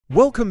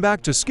Welcome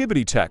back to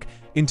SKIBIDI Tech.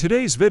 In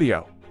today's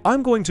video,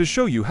 I'm going to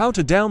show you how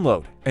to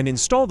download and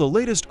install the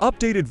latest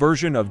updated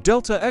version of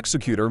Delta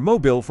Executor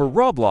mobile for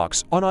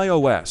Roblox on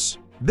iOS.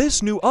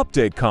 This new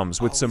update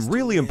comes with some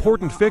really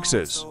important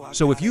fixes,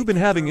 so if you've been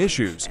having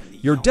issues,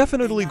 you're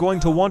definitely going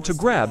to want to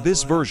grab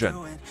this version.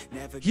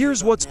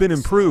 Here's what's been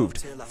improved: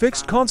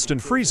 fixed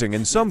constant freezing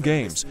in some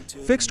games,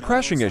 fixed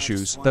crashing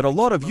issues that a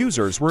lot of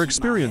users were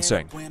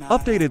experiencing,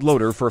 updated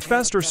loader for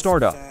faster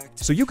startup,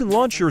 so you can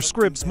launch your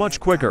scripts much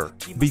quicker.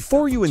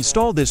 Before you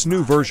install this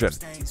new version,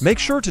 make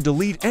sure to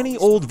delete any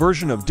old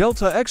version of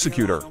Delta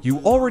Executor you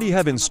already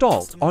have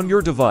installed on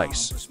your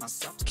device.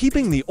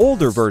 Keeping the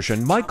older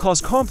version might cause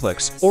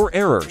conflicts or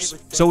errors,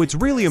 so it's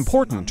really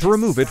important to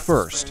remove it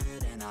first.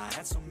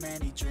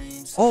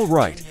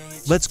 Alright,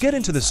 let's get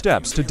into the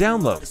steps to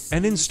download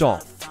and install.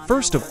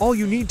 First of all,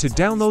 you need to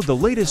download the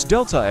latest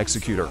Delta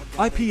Executor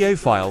IPA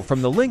file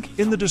from the link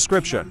in the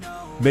description.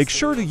 Make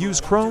sure to use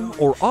Chrome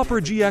or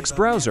Opera GX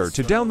browser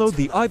to download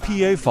the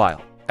IPA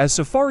file, as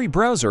Safari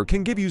browser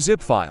can give you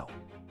zip file.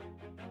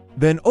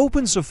 Then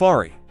open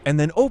Safari, and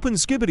then open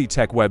SKIBIDI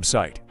Tech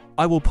website.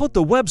 I will put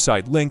the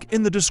website link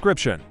in the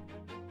description.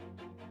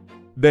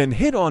 Then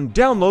hit on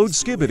Download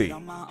SKIBIDI.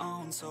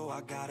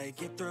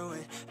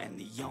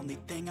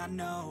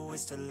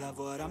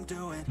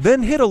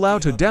 Then hit Allow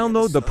to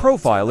download the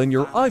profile in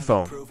your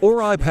iPhone or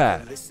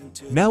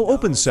iPad. Now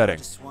open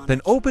Settings,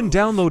 then open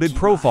Downloaded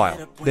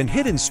Profile, then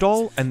hit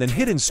Install and then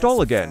hit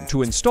Install again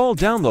to install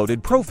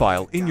downloaded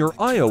profile in your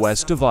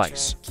iOS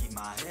device.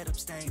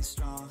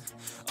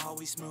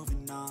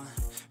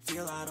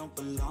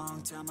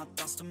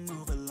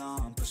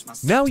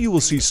 Now you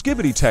will see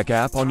SKIBIDI Tech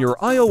app on your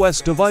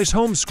iOS device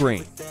home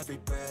screen.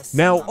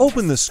 Now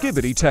open the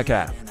SKIBIDI Tech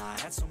app.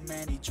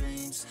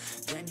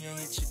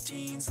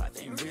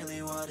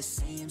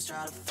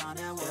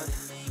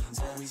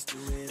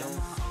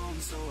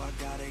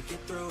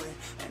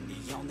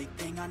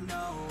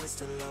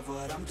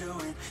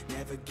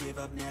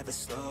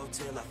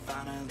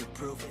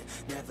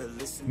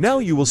 Now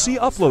you will see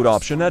Upload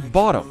option at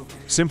bottom.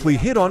 Simply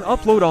hit on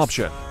Upload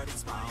option.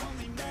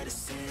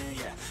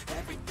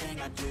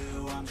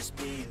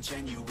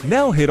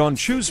 Now hit on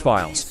Choose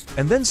Files,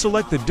 and then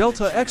select the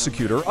Delta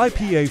Executor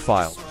IPA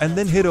file, and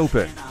then hit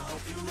Open.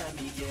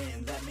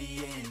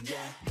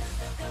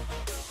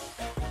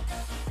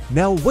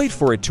 Now wait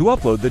for it to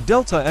upload the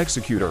Delta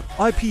Executor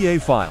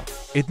IPA file.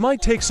 It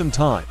might take some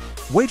time.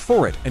 Wait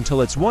for it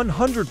until it's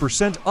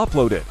 100%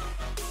 uploaded.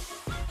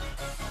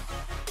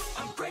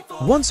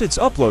 Once it's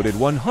uploaded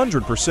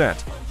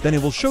 100%, then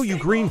it will show you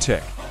green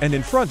tick, and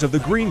in front of the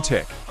green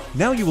tick,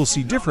 now you will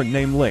see different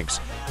name links.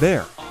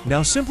 There.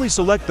 Now simply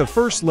select the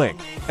first link,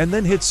 and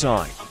then hit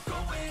Sign.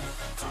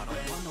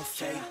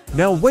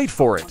 Now wait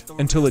for it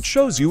until it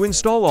shows you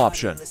Install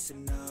option.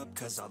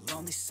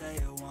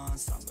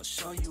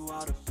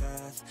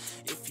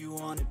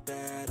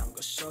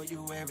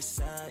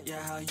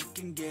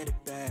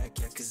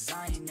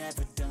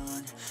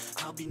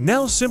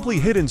 Now simply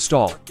hit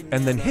Install,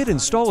 and then hit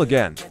Install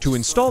again to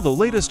install the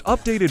latest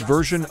updated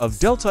version of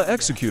Delta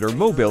Executor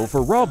mobile for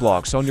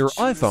Roblox on your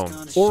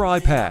iPhone or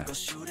iPad.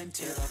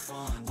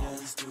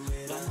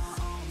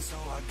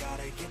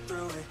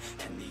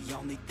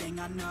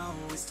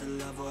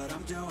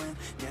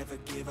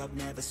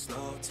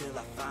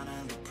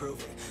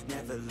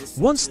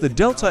 Once the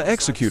Delta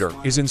Executor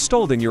is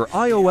installed in your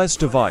iOS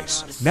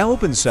device, now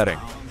open Setting,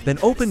 then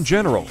open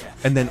General,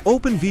 and then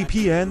open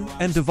VPN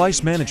and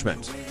Device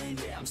Management.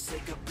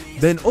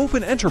 Then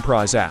open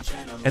Enterprise app,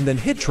 and then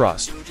hit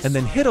Trust, and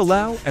then hit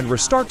Allow and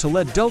Restart to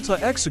let Delta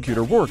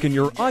Executor work in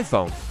your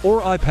iPhone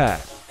or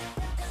iPad.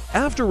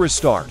 After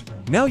restart,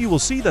 now you will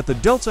see that the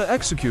Delta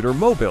Executor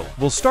mobile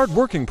will start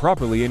working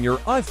properly in your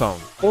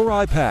iPhone or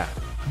iPad.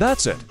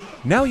 That's it.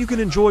 Now you can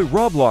enjoy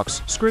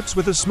Roblox scripts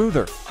with a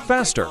smoother,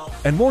 faster,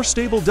 and more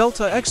stable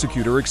Delta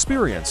Executor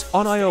experience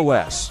on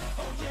iOS.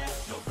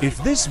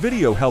 If this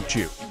video helped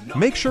you,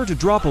 make sure to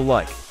drop a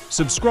like,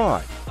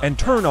 subscribe, and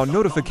turn on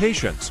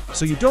notifications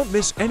so you don't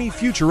miss any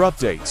future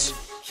updates.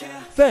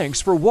 Thanks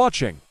for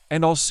watching,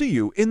 and I'll see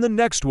you in the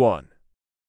next one.